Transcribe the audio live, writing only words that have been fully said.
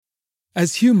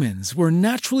As humans, we're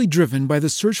naturally driven by the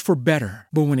search for better.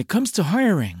 But when it comes to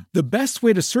hiring, the best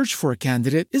way to search for a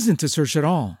candidate isn't to search at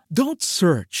all. Don't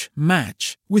search,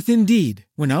 match with Indeed.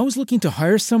 When I was looking to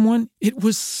hire someone, it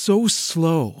was so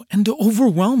slow and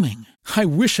overwhelming. I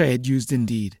wish I had used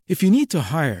Indeed. If you need to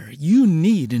hire, you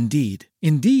need Indeed.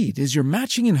 Indeed is your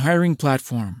matching and hiring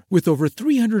platform with over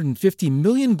 350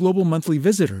 million global monthly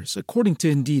visitors, according to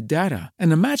Indeed data,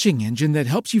 and a matching engine that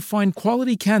helps you find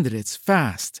quality candidates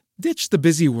fast. Ditch the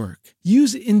busy work.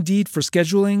 Use Indeed for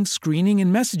scheduling, screening,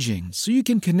 and messaging so you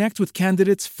can connect with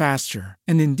candidates faster.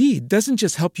 And Indeed doesn't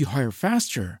just help you hire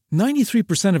faster.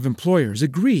 93% of employers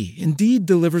agree Indeed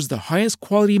delivers the highest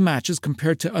quality matches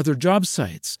compared to other job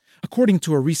sites, according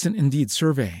to a recent Indeed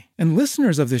survey. And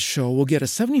listeners of this show will get a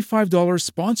 $75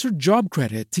 sponsored job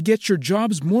credit to get your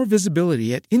jobs more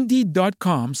visibility at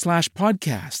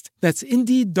Indeed.com/podcast. That's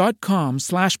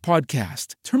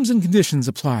Indeed.com/podcast. Terms and conditions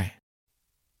apply.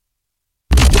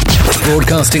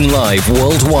 Broadcasting live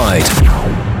worldwide.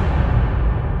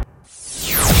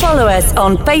 Follow us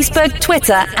on Facebook,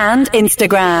 Twitter, and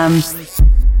Instagram.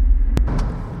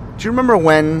 Do you remember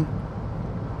when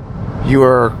you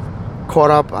were caught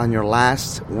up on your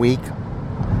last week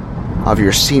of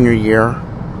your senior year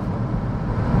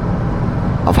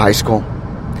of high school?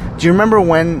 Do you remember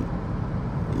when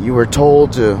you were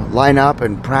told to line up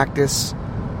and practice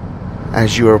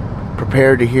as you were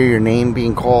prepared to hear your name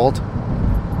being called?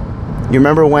 You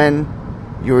remember when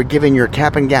you were given your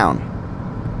cap and gown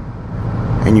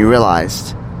and you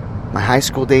realized, my high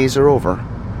school days are over,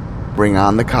 bring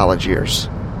on the college years.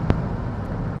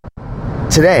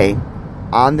 Today,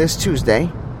 on this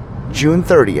Tuesday, June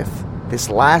 30th, this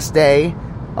last day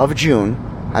of June,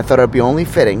 I thought it would be only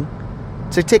fitting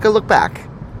to take a look back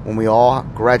when we all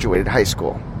graduated high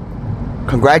school.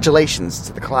 Congratulations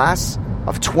to the class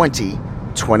of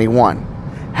 2021.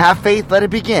 Have faith, let it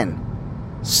begin.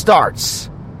 Starts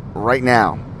right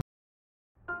now.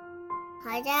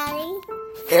 Hi, Daddy.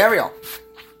 Ariel,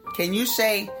 can you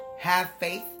say have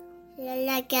faith?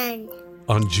 Again.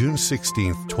 On June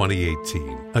 16th,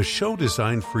 2018, a show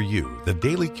designed for you, The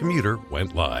Daily Commuter,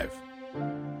 went live.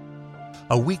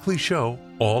 A weekly show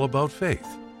all about faith.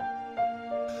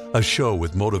 A show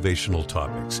with motivational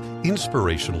topics,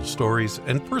 inspirational stories,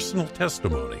 and personal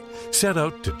testimony set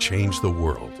out to change the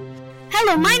world.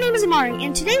 Hello, my name is Amari,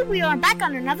 and today we are back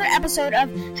on another episode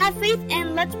of Have Faith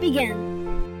and Let's Begin.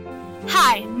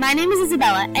 Hi, my name is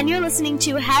Isabella, and you're listening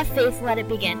to Have Faith, Let It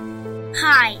Begin.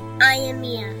 Hi, I am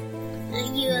Mia.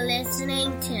 You are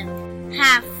listening to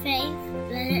Have Faith,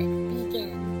 Let It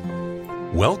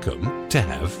Begin. Welcome to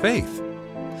Have Faith.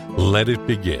 Let it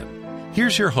begin.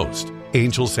 Here's your host,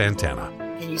 Angel Santana.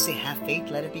 Can you say have faith,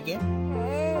 let it begin?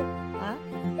 Huh?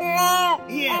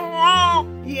 Yeah.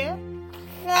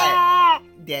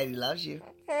 Daddy loves you.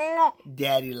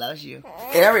 Daddy loves you.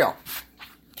 Ariel,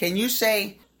 can you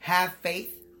say have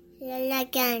faith?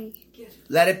 Again.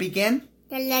 Let it begin?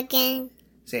 Again.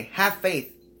 Say have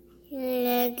faith.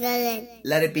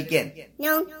 Let it begin.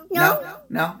 No.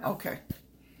 Okay.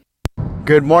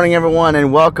 Good morning, everyone,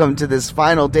 and welcome to this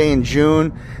final day in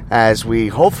June as we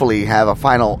hopefully have a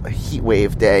final heat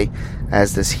wave day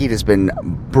as this heat has been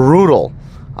brutal.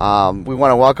 We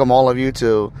want to welcome all of you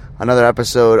to another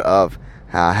episode of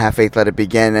Have Faith, Let It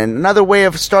Begin, and another way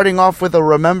of starting off with a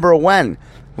Remember When,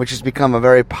 which has become a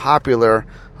very popular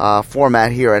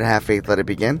format here at Have Faith, Let It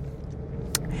Begin.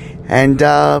 And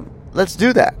let's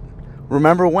do that.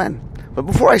 Remember when. But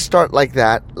before I start like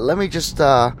that, let me just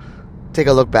take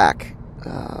a look back.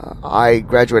 I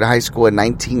graduated high school in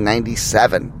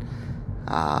 1997.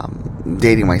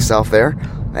 Dating myself there.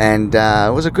 And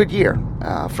it was a good year.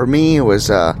 For me, it was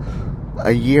a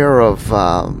year of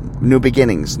new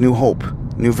beginnings, new hope,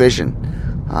 new vision.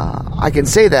 I can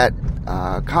say that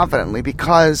confidently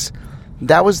because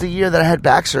that was the year that I had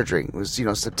back surgery. It was,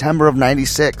 September of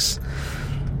 96.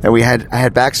 And I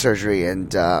had back surgery,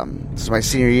 and this was my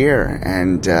senior year.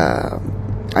 And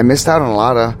I missed out on a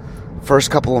lot of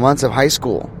first couple of months of high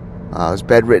school. I was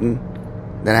bedridden.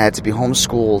 Then I had to be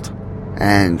homeschooled.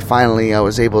 And finally, I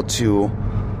was able to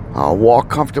walk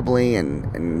comfortably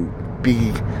and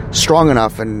be strong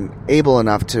enough and able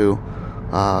enough to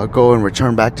go and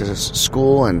return back to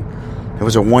school. And it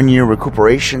was a 1-year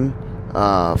recuperation,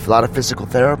 a lot of physical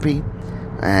therapy,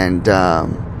 and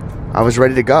I was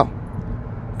ready to go.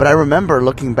 But I remember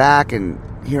looking back and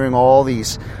hearing all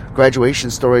these graduation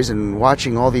stories and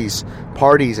watching all these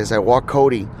parties as I walked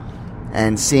Cody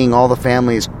and seeing all the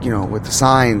families, with the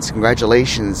signs,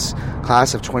 congratulations,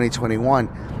 class of 2021.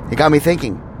 It got me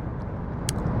thinking,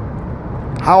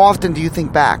 how often do you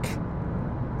think back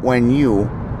when you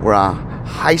were a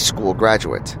high school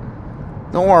graduate?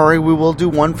 Don't worry, we will do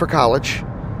one for college.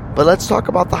 But let's talk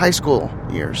about the high school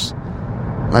years.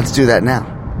 Let's do that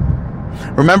now.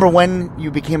 Remember when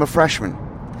you became a freshman?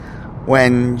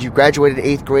 When you graduated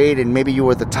 8th grade and maybe you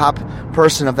were the top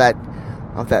person of that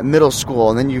middle school,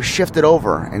 and then you shifted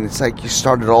over and it's like you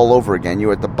started all over again. You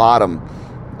were at the bottom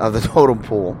of the totem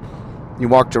pole. You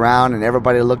walked around and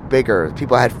everybody looked bigger.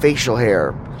 People had facial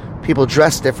hair. People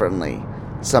dressed differently.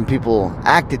 Some people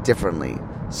acted differently.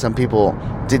 Some people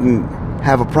didn't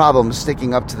have a problem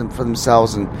sticking up to them for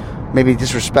themselves and maybe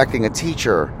disrespecting a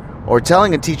teacher or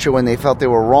telling a teacher when they felt they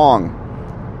were wrong.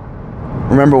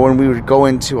 Remember when we would go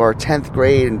into our 10th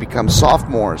grade and become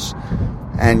sophomores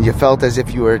and you felt as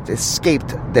if you had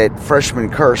escaped that freshman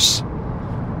curse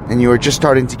and you were just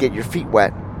starting to get your feet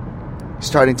wet,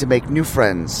 starting to make new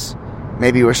friends.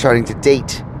 Maybe you were starting to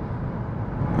date.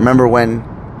 Remember when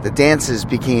the dances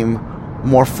became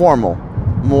more formal,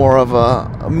 more of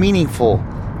a meaningful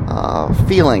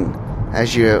feeling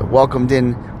as you welcomed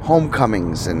in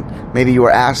homecomings and maybe you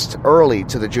were asked early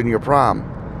to the junior prom.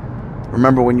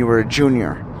 Remember when you were a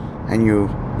junior and you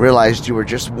realized you were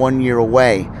just 1 year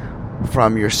away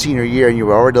from your senior year and you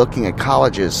were already looking at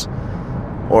colleges,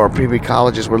 or previous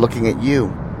colleges were looking at you.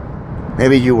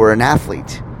 Maybe you were an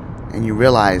athlete and you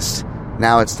realized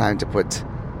now it's time to put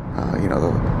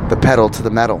the pedal to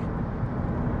the metal.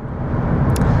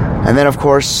 And then of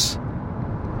course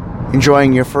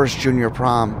enjoying your first junior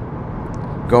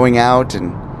prom, going out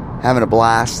and having a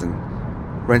blast and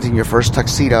renting your first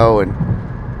tuxedo and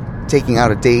taking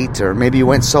out a date, or maybe you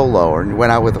went solo or you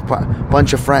went out with a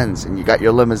bunch of friends and you got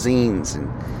your limousines and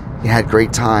you had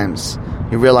great times.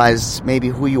 You realized maybe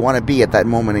who you want to be at that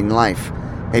moment in life.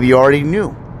 Maybe you already knew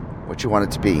what you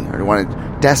wanted to be or you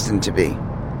wanted destined to be.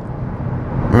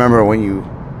 Remember when you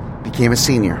became a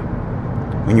senior,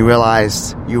 when you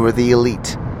realized you were the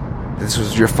elite, this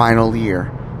was your final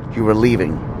year, you were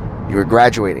leaving, you were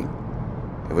graduating.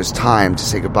 It was time to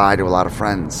say goodbye to a lot of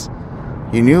friends.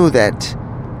 You knew that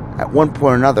at one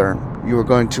point or another, you were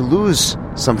going to lose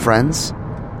some friends,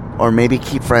 or maybe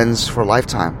keep friends for a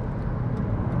lifetime.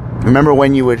 Remember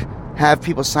when you would have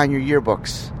people sign your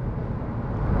yearbooks?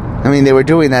 I mean, they were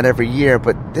doing that every year,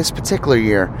 but this particular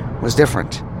year was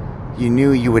different. You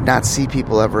knew you would not see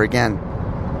people ever again.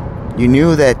 You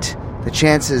knew that the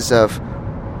chances of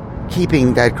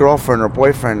keeping that girlfriend or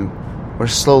boyfriend were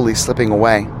slowly slipping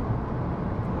away.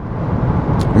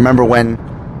 Remember when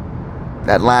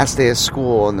that last day of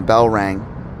school and the bell rang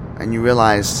and you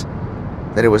realized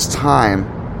that it was time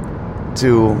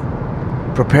to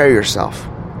prepare yourself.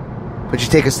 But you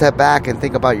take a step back and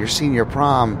think about your senior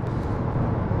prom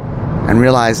and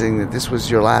realizing that this was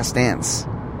your last dance.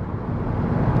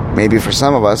 Maybe for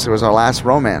some of us, it was our last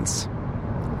romance.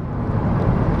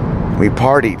 We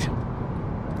partied.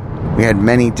 We had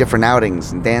many different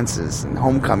outings and dances and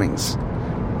homecomings.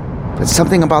 But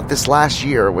something about this last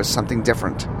year was something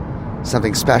different.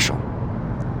 Something special.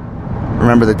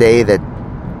 Remember the day that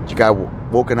you got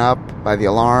woken up by the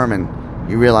alarm and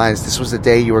you realized this was the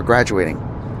day you were graduating.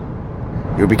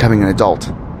 You were becoming an adult.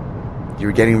 You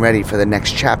were getting ready for the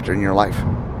next chapter in your life.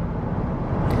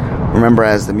 Remember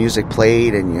as the music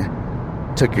played and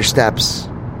you took your steps,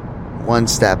 1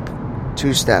 step,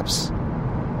 2 steps,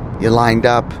 you lined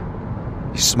up,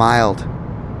 you smiled.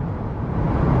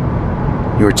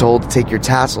 You were told to take your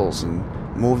tassels and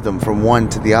move them from one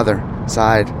to the other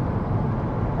side.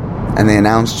 And they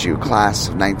announced you, class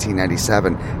of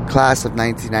 1997, class of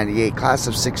 1998, class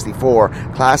of 64,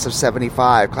 class of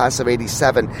 75, class of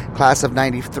 87, class of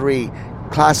 93,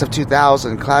 class of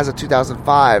 2000, class of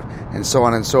 2005, and so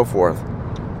on and so forth.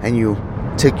 And you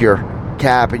took your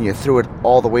cap and you threw it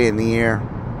all the way in the air,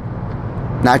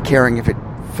 not caring if it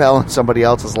fell in somebody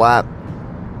else's lap,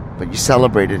 but you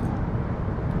celebrated.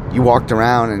 You walked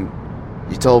around and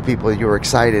you told people you were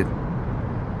excited.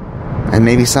 And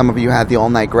maybe some of you had the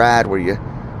all-night grad where you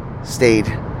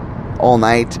stayed all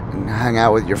night and hung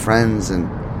out with your friends and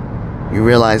you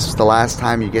realized it's the last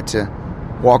time you get to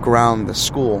walk around the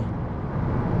school.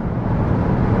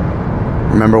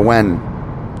 Remember when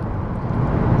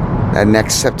that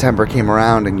next September came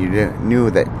around and you knew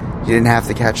that you didn't have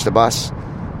to catch the bus,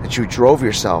 that you drove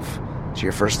yourself to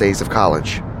your first days of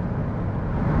college.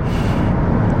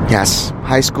 Yes,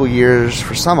 high school years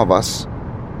for some of us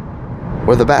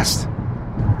were the best.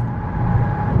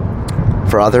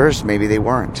 For others, maybe they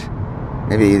weren't.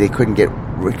 Maybe they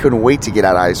couldn't wait to get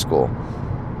out of high school.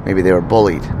 Maybe they were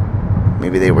bullied.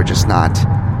 Maybe they were just not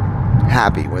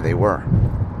happy where they were.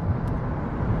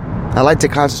 I'd like to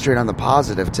concentrate on the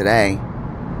positive today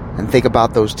and think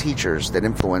about those teachers that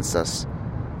influenced us,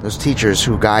 those teachers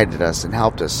who guided us and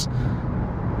helped us,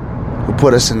 who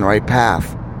put us in the right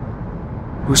path.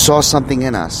 who saw something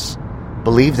in us,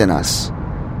 believed in us,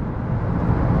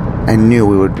 and knew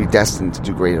we would be destined to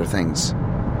do greater things.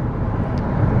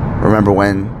 Remember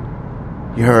when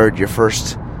you heard your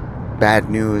first bad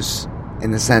news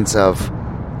in the sense of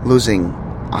losing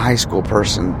a high school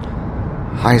person,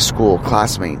 high school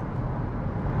classmate?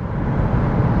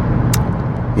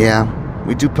 Yeah,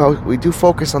 we do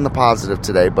focus on the positive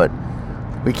today, but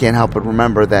we can't help but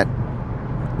remember that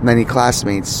many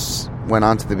classmates went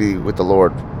on to be with the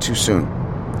Lord too soon.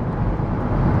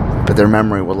 But their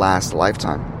memory will last a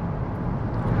lifetime.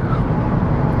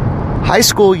 High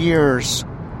school years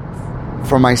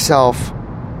for myself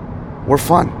were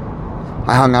fun.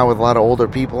 I hung out with a lot of older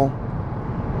people.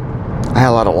 I had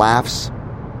a lot of laughs.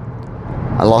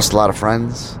 I lost a lot of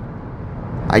friends.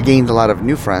 I gained a lot of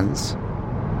new friends.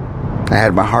 I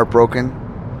had my heart broken.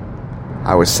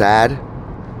 I was sad.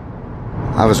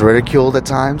 I was ridiculed at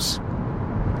times.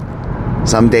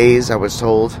 Some days I was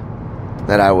told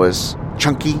that I was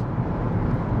chunky.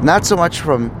 Not so much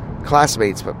from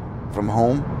classmates, but from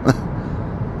home.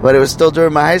 But it was still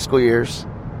during my high school years.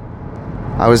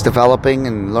 I was developing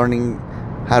and learning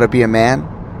how to be a man.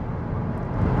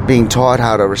 Being taught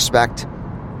how to respect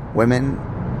women.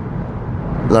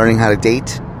 Learning how to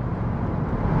date.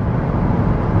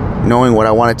 Knowing what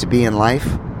I wanted to be in life.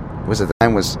 Was at the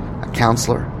time was a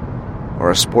counselor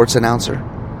or a sports announcer.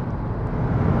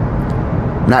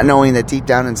 Not knowing that deep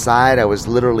down inside I was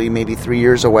literally maybe 3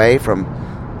 years away from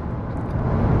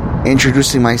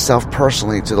introducing myself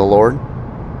personally to the Lord,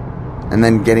 and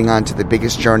then getting on to the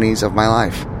biggest journeys of my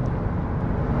life.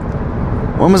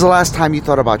 When was the last time you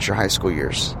thought about your high school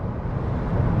years?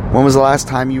 When was the last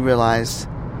time you realized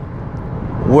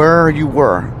where you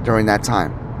were during that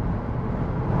time?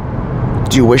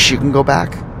 Do you wish you can go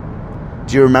back?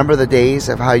 Do you remember the days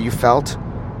of how you felt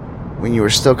when you were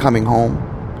still coming home?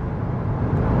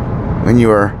 When you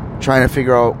were trying to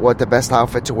figure out what the best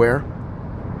outfit to wear?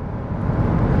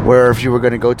 Where if you were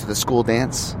going to go to the school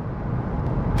dance?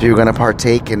 If you were going to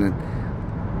partake in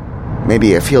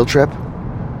maybe a field trip?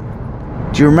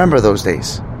 Do you remember those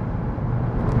days?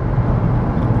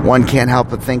 One can't help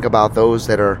but think about those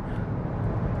that are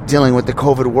dealing with the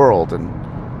COVID world and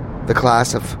the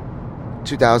class of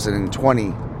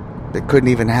 2020 that couldn't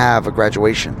even have a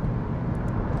graduation.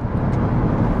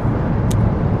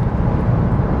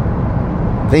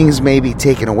 Things may be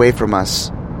taken away from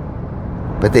us,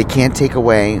 but they can't take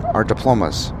away our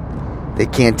diplomas. They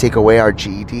can't take away our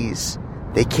GEDs.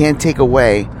 They can't take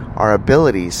away our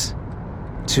abilities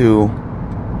to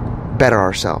better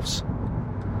ourselves.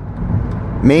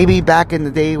 Maybe back in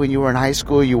the day when you were in high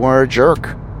school, you were a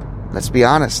jerk. Let's be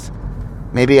honest.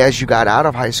 Maybe as you got out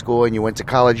of high school and you went to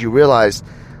college, you realized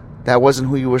that wasn't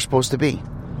who you were supposed to be.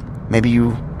 Maybe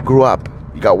you grew up,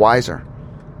 you got wiser.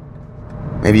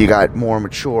 Maybe you got more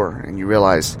mature and you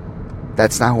realized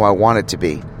that's not who I wanted to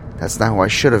be. That's not who I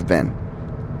should have been.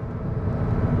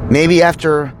 Maybe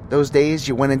after those days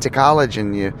you went into college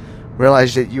and you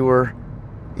realized that you were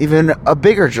even a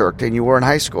bigger jerk than you were in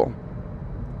high school.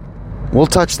 We'll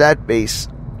touch that base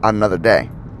on another day.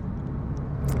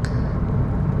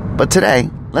 But today,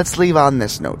 let's leave on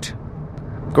this note.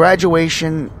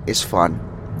 Graduation is fun.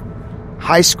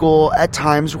 High school at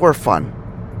times were fun.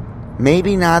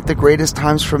 Maybe not the greatest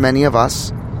times for many of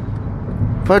us,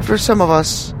 but for some of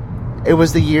us, it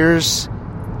was the years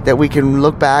that we can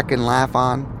look back and laugh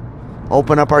on,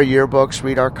 open up our yearbooks,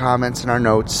 read our comments and our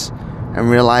notes, and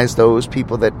realize those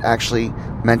people that actually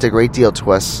meant a great deal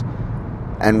to us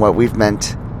and what we've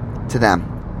meant to them.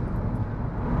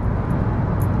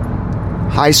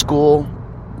 High school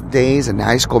days and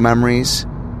high school memories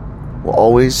will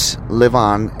always live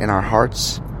on in our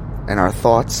hearts and our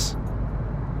thoughts.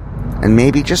 And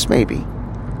maybe, just maybe,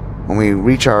 when we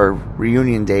reach our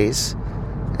reunion days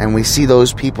and we see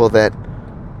those people that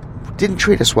didn't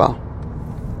treat us well,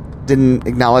 didn't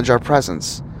acknowledge our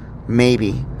presence,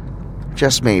 maybe,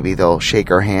 just maybe, they'll shake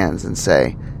our hands and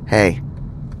say, "Hey,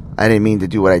 I didn't mean to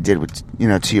do what I did with,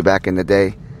 to you back in the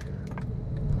day.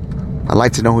 I'd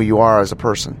like to know who you are as a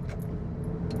person."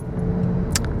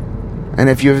 And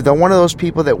if you're one of those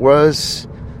people that was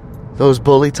those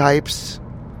bully types,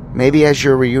 maybe as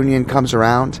your reunion comes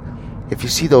around, if you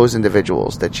see those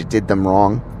individuals that you did them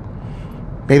wrong,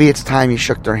 maybe it's time you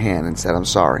shook their hand and said, "I'm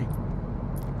sorry.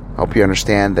 Hope you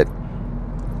understand that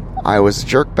I was a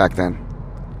jerk back then,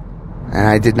 and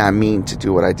I did not mean to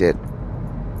do what I did."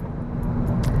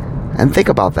 And think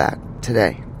about that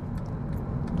today.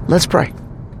 Let's pray.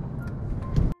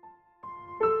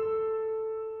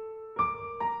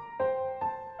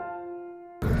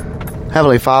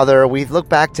 Heavenly Father, we look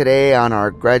back today on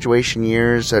our graduation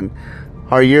years and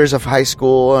our years of high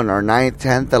school and our 9th,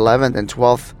 10th, 11th, and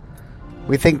 12th,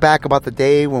 we think back about the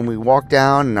day when we walked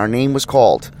down and our name was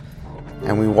called.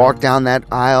 And we walked down that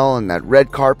aisle and that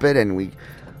red carpet and we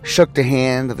shook the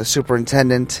hand of the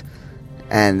superintendent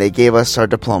and they gave us our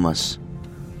diplomas.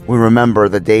 We remember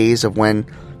the days of when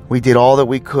we did all that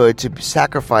we could to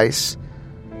sacrifice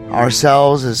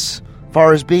ourselves as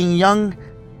far as being young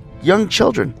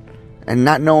children and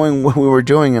not knowing what we were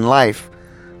doing in life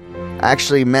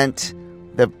actually meant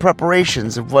the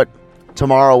preparations of what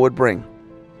tomorrow would bring.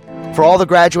 For all the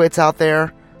graduates out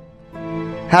there,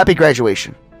 happy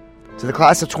graduation. To the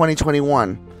class of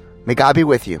 2021, may God be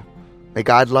with you. May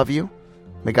God love you.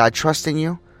 May God trust in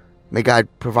you. May God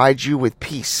provide you with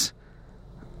peace.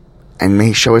 And may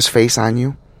He show His face on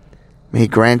you. May He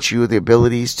grant you the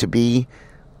abilities to be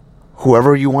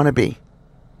whoever you want to be.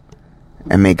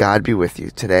 And may God be with you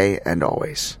today and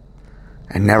always.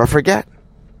 And never forget,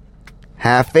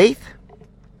 have faith.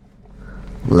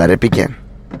 Let it begin.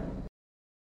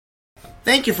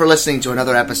 Thank you for listening to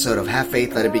another episode of Have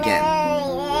Faith, Let It Begin.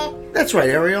 That's right,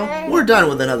 Ariel. We're done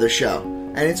with another show.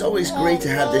 And it's always great to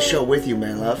have this show with you,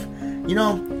 my love. You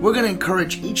know, we're going to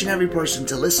encourage each and every person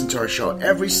to listen to our show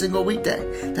every single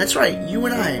weekday. That's right, you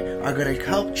and I are going to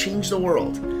help change the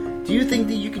world. Do you think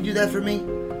that you can do that for me?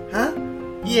 Huh?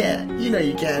 Yeah, you know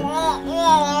you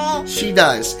can. She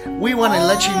does. We want to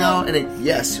let you know, and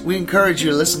yes, we encourage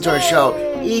you to listen to our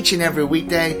show each and every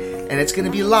weekday, and it's going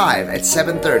to be live at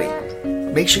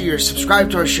 7:30. Make sure you're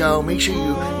subscribed to our show. Make sure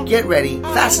you get ready,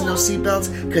 fasten those seatbelts,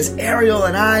 because Ariel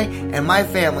and I and my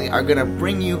family are going to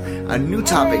bring you a new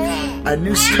topic, a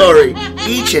new story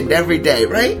each and every day,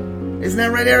 right? Isn't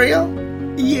that right, Ariel?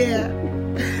 Yeah.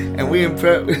 And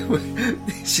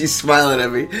she's smiling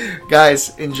at me.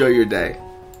 Guys, enjoy your day.